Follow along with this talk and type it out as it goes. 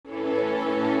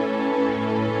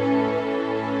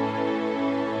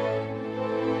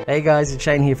Hey guys, it's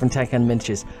Shane here from Tank and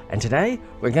Miniatures, and today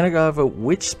we're going to go over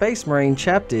which Space Marine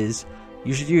chapters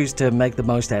you should use to make the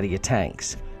most out of your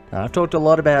tanks. Now, I've talked a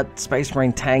lot about Space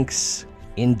Marine tanks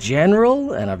in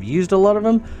general, and I've used a lot of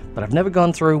them, but I've never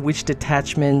gone through which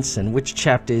detachments and which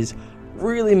chapters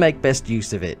really make best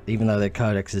use of it, even though their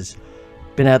codex has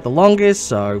been out the longest.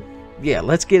 So yeah,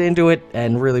 let's get into it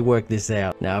and really work this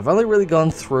out. Now, I've only really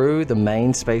gone through the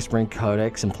main Space Marine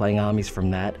codex and playing armies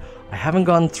from that. I haven't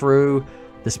gone through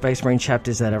the Space Marine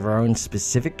chapters that have our own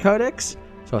specific codex,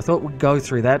 so I thought we'd go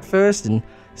through that first and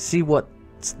see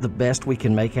what's the best we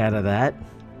can make out of that.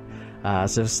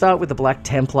 So start with the Black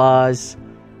Templars.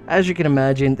 As you can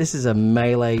imagine, this is a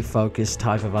melee focused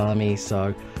type of army,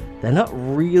 so they're not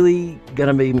really going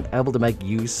to be able to make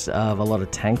use of a lot of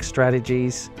tank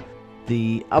strategies.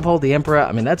 The Uphold the Emperor,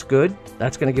 I mean, that's good.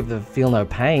 That's going to give the Feel No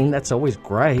Pain. That's always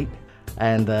great.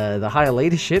 And the Higher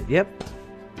Leadership, yep.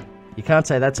 You can't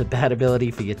say that's a bad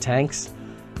ability for your tanks.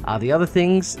 The other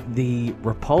things, the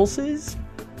Repulsors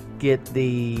get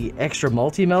the extra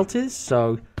multi-melters.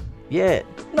 So, yeah,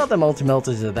 not that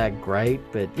multi-melters are that great,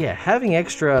 but yeah, having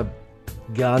extra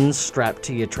guns strapped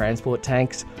to your transport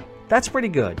tanks, that's pretty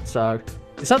good. So,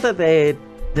 it's not that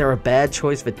they're a bad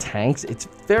choice for tanks. It's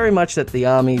very much that the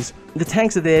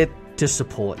tanks are there to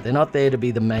support. They're not there to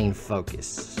be the main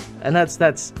focus. And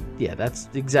that's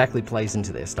exactly plays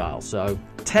into their style. So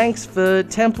tanks for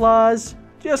Templars,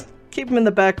 just keep them in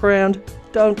the background.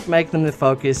 Don't make them the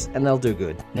focus and they'll do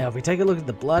good. Now, if we take a look at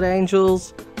the Blood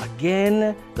Angels,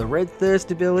 again, the Red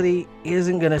Thirst ability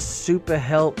isn't going to super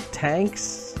help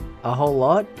tanks a whole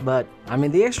lot. But, I mean,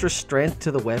 the extra strength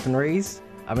to the weaponries,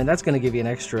 I mean, that's going to give you an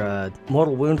extra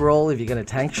mortal wound roll if you're going to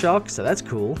tank shock, so that's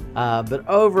cool. But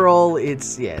overall,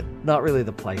 it's, yeah, not really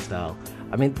the playstyle.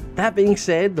 I mean, that being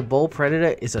said, the Ball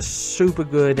Predator is a super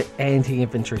good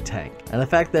anti-infantry tank. And the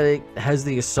fact that it has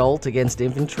the assault against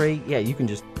infantry, yeah, you can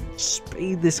just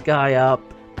speed this guy up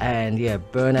and, yeah,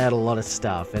 burn out a lot of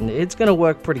stuff. And it's going to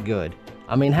work pretty good.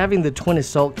 I mean, having the Twin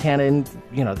Assault Cannon,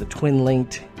 you know, the twin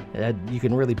linked, you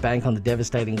can really bank on the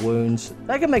devastating wounds.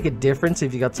 That can make a difference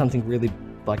if you got something really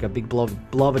like a big blob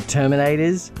of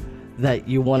Terminators that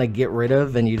you want to get rid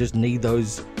of, and you just need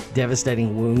those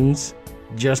devastating wounds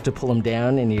just to pull them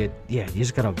down, and you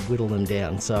just gotta whittle them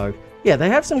down. So yeah, they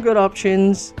have some good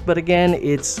options, but again,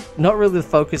 it's not really the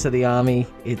focus of the army.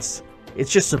 It's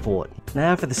just support.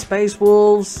 Now for the Space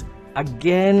Wolves,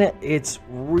 again, it's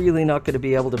really not going to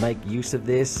be able to make use of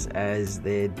this as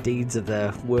their Deeds of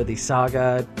the Worthy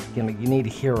Saga. You know, you need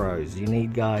heroes, you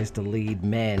need guys to lead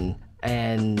men,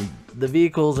 and the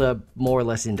vehicles are more or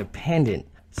less independent,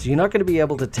 so you're not going to be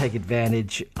able to take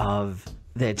advantage of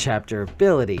their chapter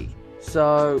ability.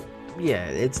 So yeah,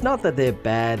 it's not that they're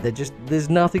bad, there's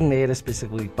nothing there to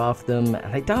specifically buff them,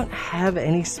 and they don't have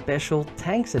any special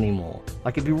tanks anymore.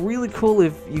 Like, it'd be really cool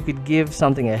if you could give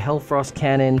something a Hellfrost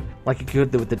cannon like you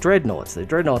could with the Dreadnoughts. The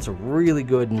Dreadnoughts are really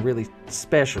good and really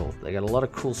special. They got a lot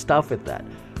of cool stuff with that,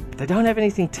 but they don't have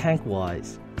anything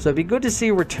tank-wise. So it'd be good to see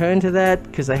a return to that,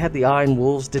 because they had the Iron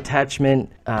Wolves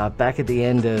detachment back at the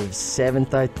end of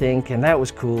 7th, I think, and that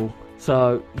was cool.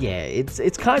 So yeah,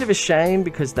 it's kind of a shame,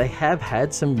 because they have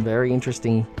had some very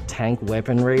interesting tank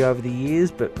weaponry over the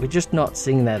years, but we're just not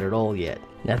seeing that at all yet.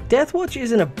 Now, Deathwatch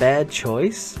isn't a bad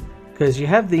choice, because you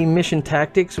have the Mission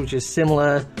Tactics, which is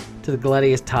similar to the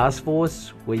Gladius Task Force,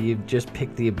 where you just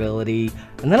pick the ability,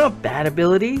 and they're not bad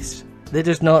abilities. They're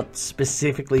just not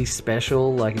specifically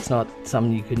special. Like, it's not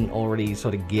something you can already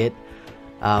sort of get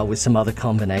with some other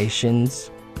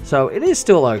combinations. So it is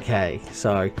still okay.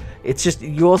 So it's just,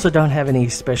 you also don't have any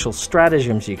special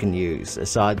stratagems you can use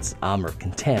besides Armor of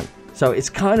Contempt. So it's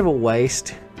kind of a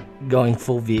waste going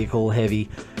full vehicle heavy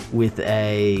with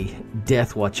a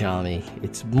Deathwatch army.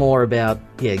 It's more about,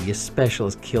 yeah, your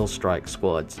specialist kill strike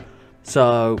squads.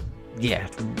 So yeah,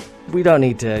 we don't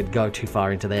need to go too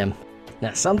far into them.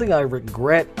 Now, something I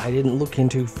regret I didn't look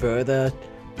into further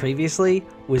previously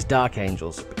was Dark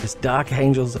Angels, because Dark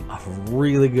Angels are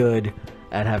really good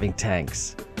at having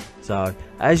tanks. So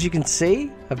as you can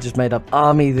see, I've just made up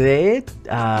army there,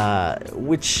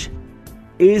 which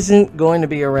isn't going to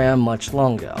be around much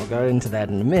longer. I'll go into that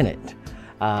in a minute.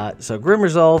 So Grim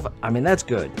Resolve, I mean, that's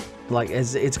good. Like,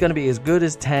 it's going to be as good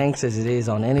as tanks as it is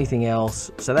on anything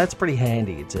else, so that's pretty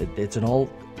handy. It's an all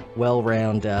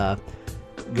well-round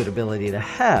good ability to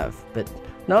have. But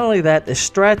not only that, the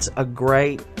strats are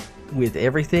great with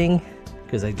everything,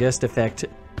 because they just affect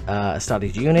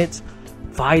studied units.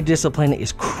 Fire Discipline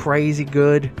is crazy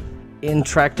good.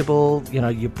 Intractable, you know,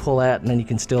 you pull out and then you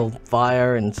can still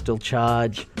fire and still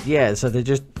charge. Yeah, so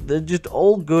they're just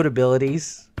all good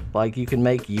abilities. Like, you can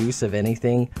make use of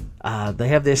anything. They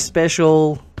have their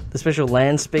special The special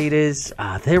land speeders,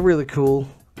 they're really cool.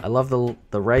 I love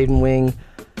the Raven Wing,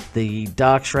 the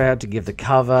Dark Shroud to give the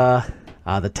cover.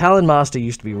 The Talon Master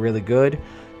used to be really good,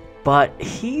 but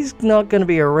he's not going to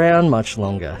be around much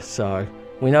longer, so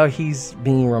we know he's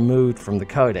being removed from the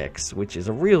Codex, which is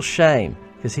a real shame,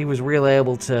 because he was really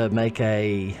able to make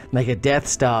a Death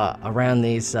Star around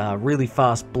this really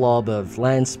fast blob of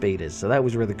land speeders, so that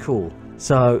was really cool.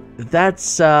 So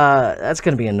that's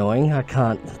going to be annoying. I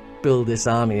can't build this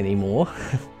army anymore.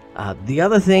 The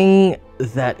other thing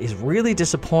that is really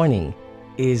disappointing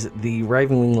is the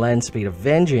Ravenwing Land Speeder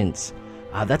Vengeance.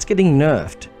 That's getting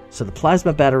nerfed. So the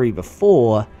Plasma Battery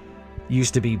before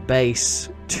used to be base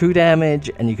 2 damage,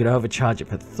 and you could overcharge it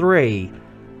for 3,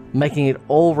 making it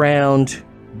all round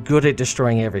good at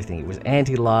destroying everything. It was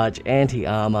anti-large,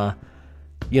 anti-armor.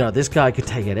 You know, this guy could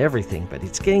take out everything, but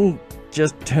it's getting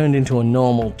just turned into a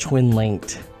normal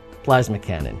twin-linked plasma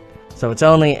cannon. So it's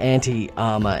only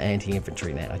anti-armor,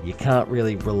 anti-infantry now. You can't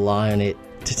really rely on it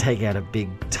to take out a big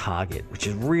target, which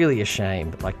is really a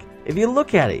shame. Like, if you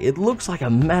look at it, it looks like a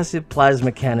massive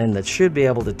plasma cannon that should be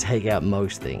able to take out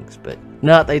most things, but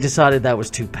no, they decided that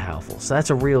was too powerful. So that's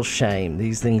a real shame.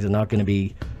 These things are not going to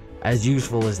be as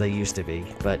useful as they used to be.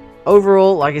 But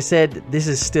overall, like I said, this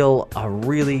is still a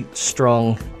really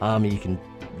strong army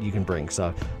you can bring.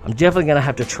 So I'm definitely going to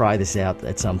have to try this out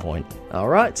at some point.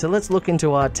 Alright, so let's look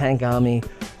into our tank army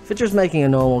for just making a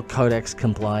normal Codex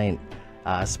compliant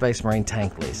Space Marine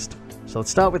tank list. So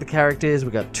let's start with the characters.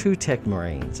 We've got 2 Tech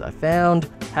Marines. I found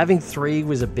having 3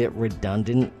 was a bit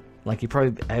redundant. Like, you're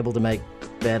probably able to make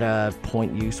better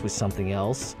point use with something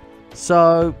else.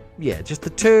 So yeah, just the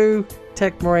 2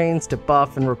 Tech Marines to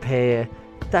buff and repair.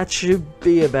 That should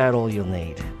be about all you'll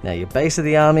need. Now, your base of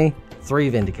the army,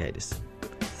 3 Vindicators.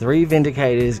 3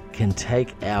 Vindicators can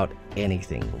take out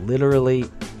anything, literally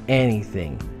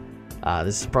anything.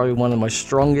 This is probably one of the most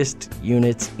strongest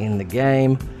units in the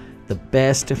game. The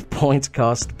best points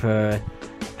cost per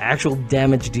actual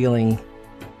damage dealing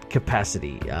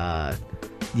capacity. Yeah,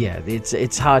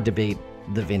 it's hard to beat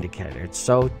the Vindicator. It's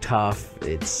so tough.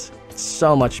 It's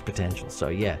so much potential. So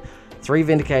yeah, 3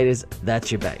 Vindicators,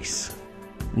 that's your base.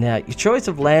 Now, your choice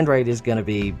of land raid is going to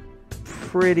be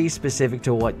pretty specific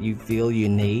to what you feel you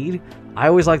need. I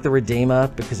always like the Redeemer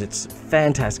because it's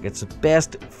fantastic. It's the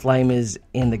best flamers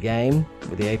in the game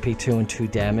with the AP 2 and 2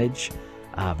 damage.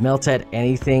 Melt at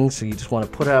anything, so you just want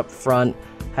to put it up front,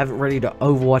 have it ready to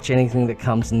overwatch anything that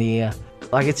comes near.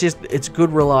 Like, it's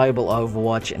good reliable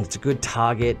overwatch, and it's a good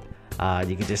target.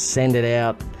 You can just send it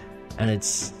out, and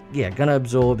it's, yeah, gonna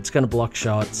absorb, it's gonna block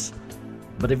shots.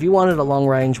 But if you wanted a long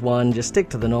range one, just stick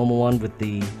to the normal one with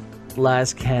the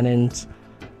las cannons.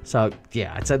 So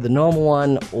yeah, I'd say the normal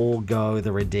one or go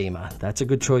the Redeemer. That's a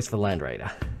good choice for Land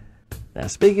Raider. Now,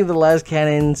 speaking of the las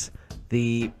cannons,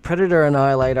 the Predator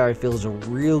Annihilator I feel is a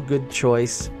real good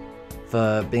choice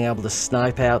for being able to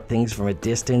snipe out things from a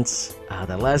distance.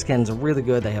 The las cannons are really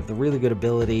good. They have the really good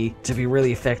ability to be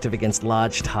really effective against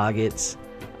large targets.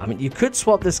 I mean, you could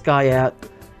swap this guy out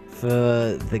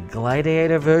for the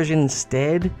Gladiator version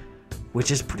instead,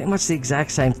 which is pretty much the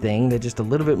exact same thing. They're just a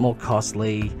little bit more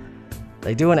costly.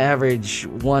 They do an average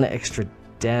 1 extra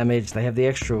damage. They have the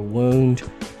extra wound.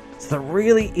 So there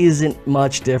really isn't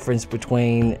much difference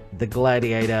between the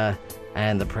Gladiator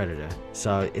and the Predator.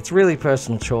 So it's really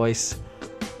personal choice.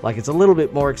 Like, it's a little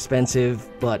bit more expensive,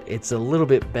 but it's a little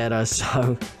bit better.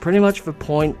 So pretty much for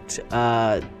point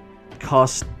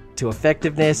cost to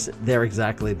effectiveness, they're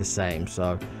exactly the same.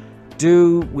 So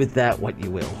do with that what you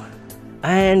will.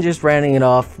 And just rounding it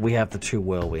off, we have the 2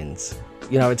 Whirlwinds.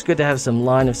 You know, it's good to have some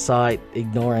line of sight,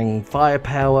 ignoring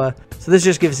firepower. So this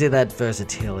just gives you that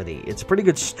versatility. It's pretty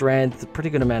good strength, pretty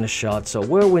good amount of shots. So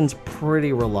Whirlwind's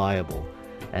pretty reliable.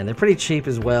 And they're pretty cheap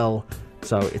as well.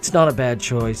 So it's not a bad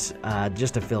choice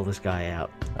just to fill this guy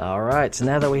out. Alright, so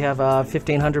now that we have our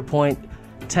 1500 point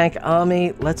tank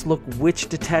army, let's look which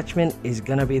detachment is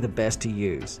going to be the best to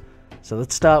use. So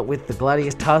let's start with the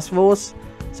Gladius Task Force.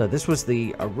 So this was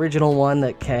the original one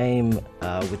that came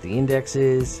with the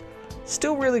indexes.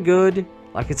 Still really good.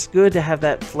 Like, it's good to have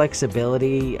that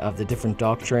flexibility of the different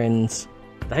doctrines.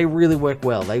 They really work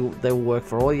well. They will work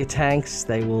for all your tanks.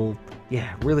 They will,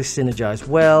 yeah, really synergize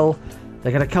well.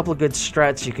 They got a couple of good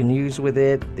strats you can use with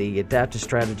it. The adaptive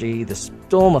strategy, the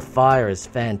Storm of Fire is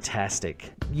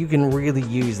fantastic. You can really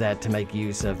use that to make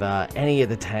use of any of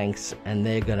the tanks, and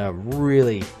they're gonna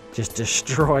really just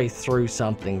destroy through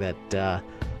something that,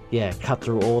 yeah, cut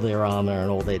through all their armor and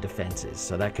all their defenses.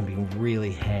 So that can be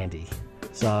really handy.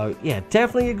 So yeah,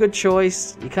 definitely a good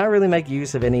choice. You can't really make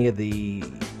use of any of the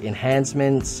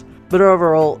enhancements, but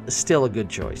overall, still a good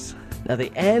choice. Now,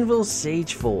 the Anvil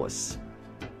Siege Force.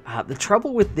 The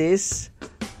trouble with this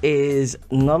is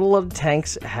not a lot of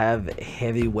tanks have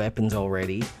heavy weapons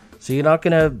already, so you're not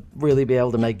going to really be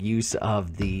able to make use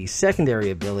of the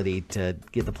secondary ability to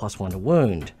get the +1 to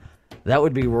wound. That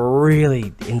would be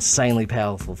really insanely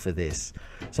powerful for this.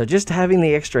 So just having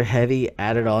the extra heavy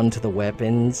added on to the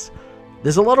weapons,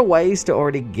 there's a lot of ways to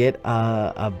already get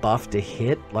a buff to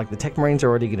hit. Like the Tech Marines are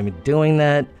already going to be doing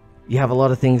that. You have a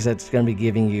lot of things that's going to be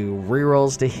giving you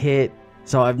rerolls to hit.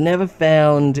 So I've never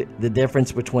found the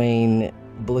difference between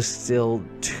Ballistic Steel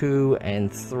 2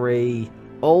 and 3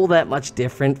 all that much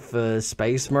different for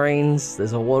Space Marines.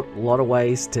 There's a lot of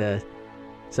ways to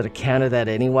sort of counter that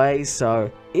anyway,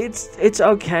 so it's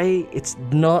okay. It's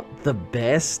not the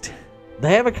best.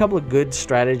 They have a couple of good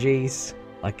strategies,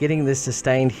 like getting the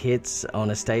sustained hits on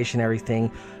a stationary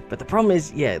thing, but the problem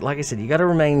is, yeah, like I said, you got to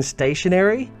remain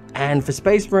stationary. And for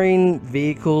Space Marine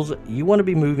vehicles, you want to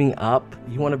be moving up,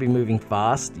 you want to be moving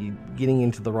fast, you're getting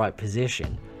into the right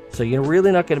position. So you're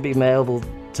really not going to be able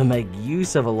to make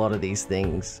use of a lot of these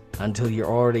things until you're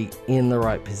already in the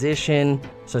right position.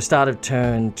 So start of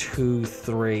turn 2,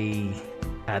 3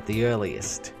 at the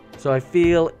earliest. So I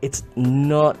feel it's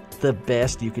not the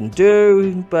best you can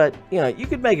do, but you know, you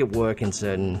could make it work in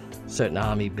certain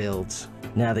army builds.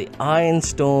 Now the Iron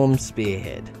Storm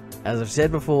Spearhead. As I've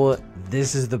said before,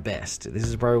 this is the best. This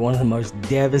is probably one of the most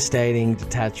devastating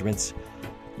detachments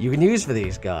you can use for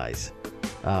these guys.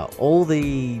 All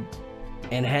the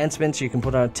enhancements you can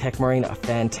put on a Tech Marine are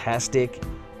fantastic,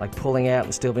 like pulling out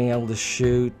and still being able to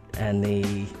shoot, and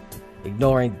the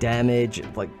ignoring damage.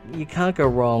 Like, you can't go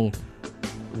wrong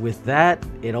with that.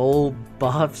 It all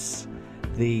buffs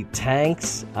the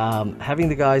tanks. Having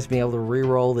the guys be able to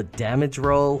reroll the damage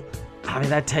roll, I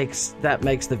mean, that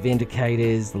makes the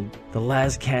Vindicators, the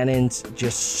las cannons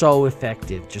just so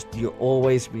effective. Just you're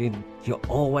always going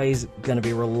to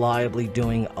be reliably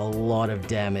doing a lot of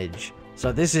damage.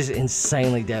 So this is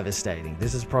insanely devastating.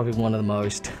 This is probably one of the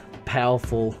most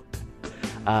powerful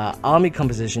army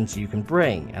compositions you can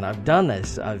bring, and I've done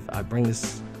this. I bring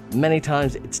this many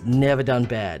times. It's never done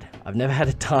bad. I've never had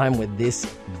a time where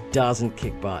this doesn't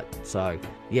kick butt. So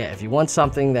yeah, if you want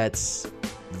something that's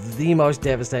the most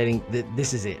devastating,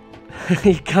 this is it.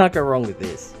 You can't go wrong with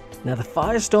this. Now the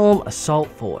Firestorm Assault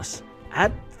Force.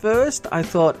 At first I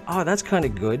thought, oh, that's kind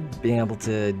of good, being able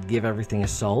to give everything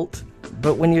assault.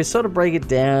 But when you sort of break it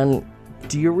down,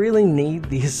 do you really need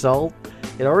the assault?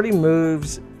 It already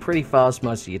moves pretty fast,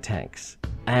 most of your tanks.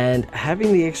 And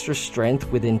having the extra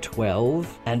strength within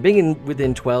 12, and being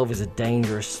within 12 is a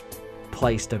dangerous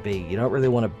place to be. You don't really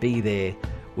want to be there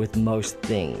with most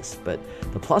things, but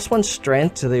the +1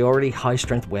 strength to the already high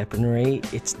strength weaponry,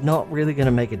 it's not really going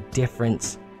to make a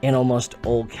difference in almost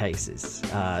all cases.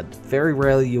 Very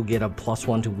rarely you'll get a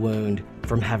 +1 to wound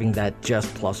from having that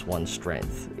just +1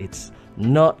 strength. It's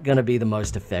not going to be the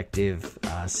most effective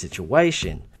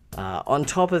situation. On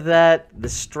top of that, the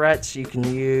strats you can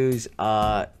use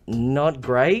are not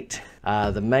great.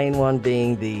 The main one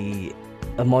being the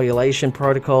Immolation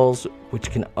protocols,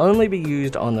 which can only be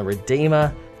used on the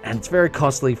Redeemer, and it's very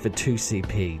costly for 2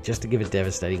 CP just to give it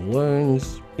devastating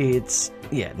wounds. It's,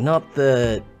 yeah, not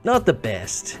the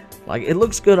best. Like, it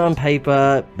looks good on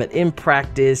paper, but in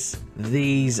practice,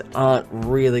 these aren't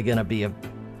really going to be a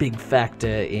big factor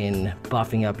in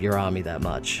buffing up your army that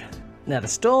much. Now the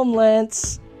Storm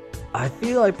Lance, I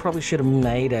feel I probably should have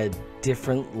made a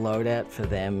different loadout for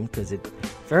them, because it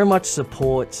very much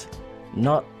supports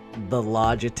not the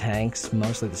larger tanks,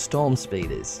 mostly the Storm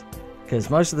Speeders, because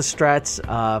most of the strats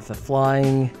are for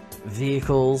flying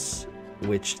vehicles,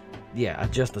 which, yeah, are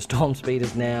just the Storm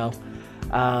Speeders now.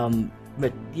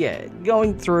 But yeah,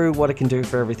 going through what it can do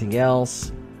for everything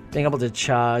else, being able to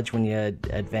charge when you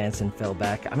advance and fell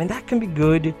back, I mean, that can be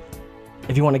good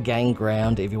if you want to gain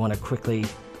ground, if you want to quickly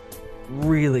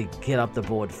really get up the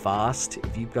board fast,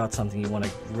 if you've got something you want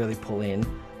to really pull in.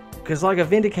 Because like a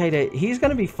Vindicator, he's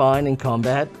going to be fine in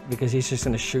combat because he's just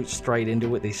going to shoot straight into it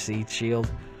with his Siege Shield.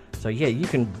 So yeah, you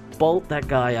can bolt that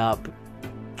guy up,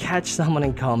 catch someone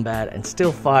in combat, and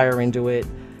still fire into it.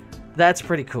 That's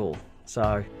pretty cool.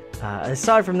 So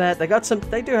aside from that,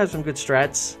 they do have some good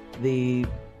strats. The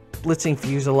Blitzing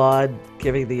Fusillade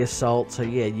giving the assault, so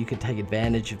yeah, you can take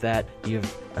advantage of that.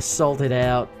 You've assaulted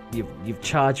out, you've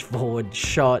charged forward,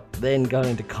 shot, then go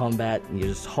into combat, and you're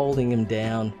just holding him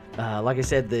down. Like I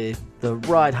said, the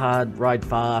ride hard, ride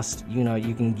fast. You know,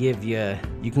 you can give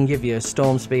your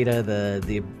Storm Speeder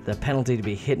the penalty to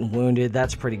be hit and wounded.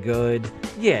 That's pretty good.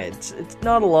 Yeah, it's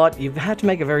not a lot. You've had to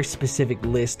make a very specific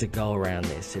list to go around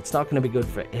this. It's not going to be good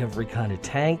for every kind of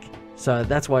tank. So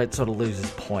that's why it sort of loses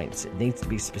points. It needs to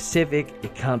be specific.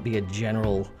 It can't be a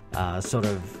general sort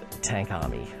of tank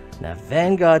army. Now,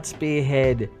 Vanguard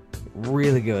Spearhead,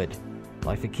 really good.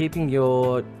 Like for keeping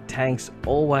your tanks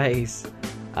always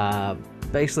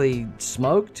basically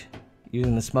smoked,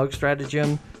 using the smoke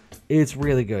stratagem, it's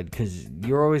really good because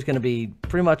you're always going to be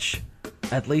pretty much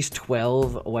at least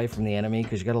 12 away from the enemy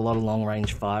because you got a lot of long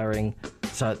range firing.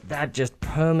 So that just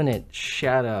permanent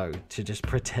shadow to just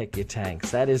protect your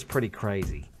tanks, that is pretty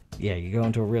crazy. Yeah, you go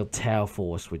into a real tower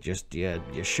force with just you're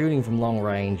shooting from long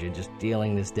range and just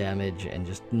dealing this damage and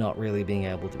just not really being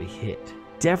able to be hit.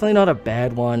 Definitely not a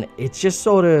bad one. It's just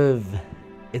sort of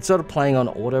playing on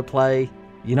autoplay.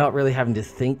 You're not really having to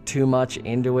think too much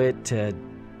into it to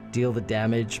deal the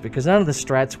damage because none of the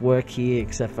strats work here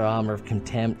except for Armor of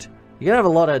Contempt. You're gonna have a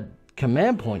lot of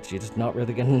command points you're just not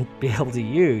really gonna be able to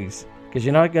use because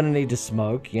you're not gonna need to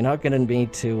smoke. You're not gonna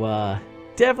need to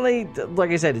definitely,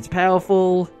 like I said, it's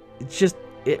powerful. It's just,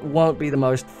 it won't be the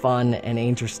most fun and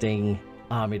interesting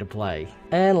army to play.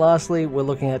 And lastly, we're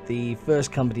looking at the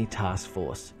First Company Task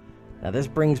Force. Now this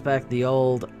brings back the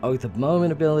old Oath of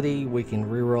Moment ability. We can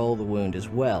reroll the wound as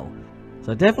well.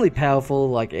 So definitely powerful,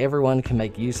 like everyone can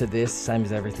make use of this, same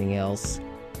as everything else.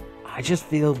 I just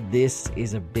feel this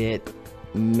is a bit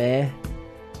meh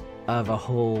of a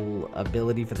whole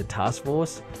ability for the task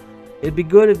force. It'd be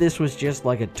good if this was just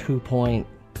like a 2-point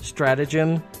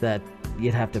stratagem that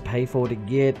you'd have to pay for to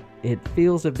get. It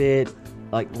feels a bit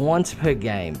like once per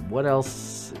game. What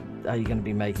else are you going to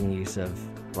be making use of?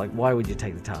 Like, why would you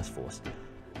take the task force?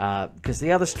 Because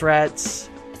the other strats,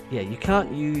 yeah, you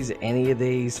can't use any of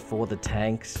these for the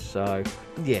tanks. So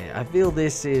yeah, I feel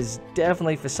this is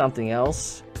definitely for something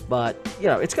else, but you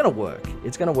know, it's going to work.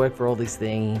 It's going to work for all these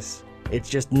things. It's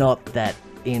just not that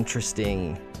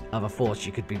interesting of a force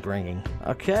you could be bringing.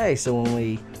 Okay, so when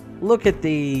we look at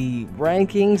the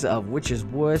rankings of which is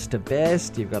worst to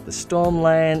best, you've got the Storm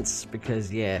Lance,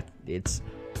 because yeah, it's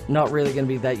not really going to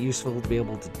be that useful to be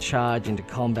able to charge into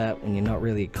combat when you're not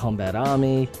really a combat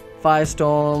army.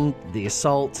 Firestorm, the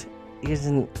Assault,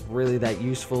 isn't really that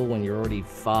useful when you're already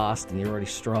fast and you're already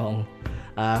strong.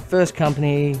 First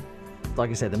Company, like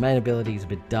I said, the main ability is a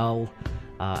bit dull.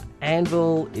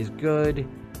 Anvil is good,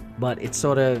 but it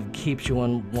sort of keeps you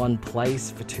in one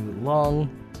place for too long.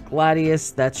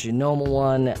 Gladius, that's your normal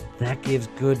one. That gives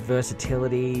good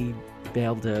versatility, being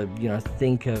able to, you know,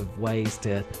 think of ways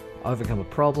to overcome a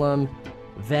problem.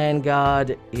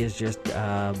 Vanguard is just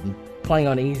playing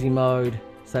on easy mode,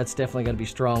 so that's definitely going to be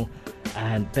strong.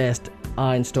 And best,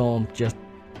 Ironstorm just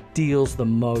deals the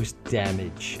most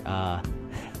damage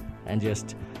and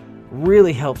just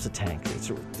really helps a tank.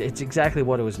 It's exactly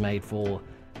what it was made for,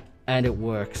 and it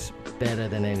works better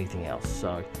than anything else.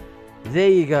 So there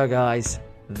you go, guys.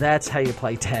 That's how you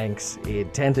play tanks in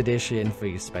 10th edition for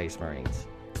your Space Marines.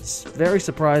 Very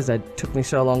surprised that it took me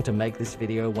so long to make this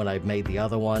video when I made the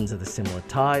other ones of the similar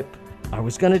type. I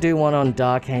was going to do one on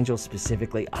Dark Angel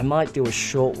specifically. I might do a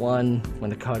short one when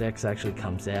the codex actually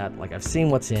comes out. Like, I've seen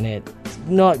what's in it. It's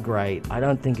not great. I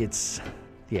don't think it's...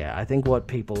 Yeah, I think what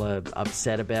people are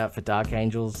upset about for Dark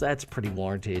Angels, that's pretty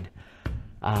warranted.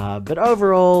 But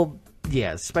overall,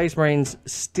 yeah, Space Marines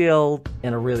still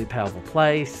in a really powerful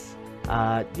place.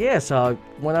 Yeah, so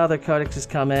when other codexes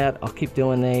come out, I'll keep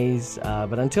doing these.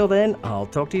 But until then, I'll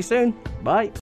talk to you soon. Bye.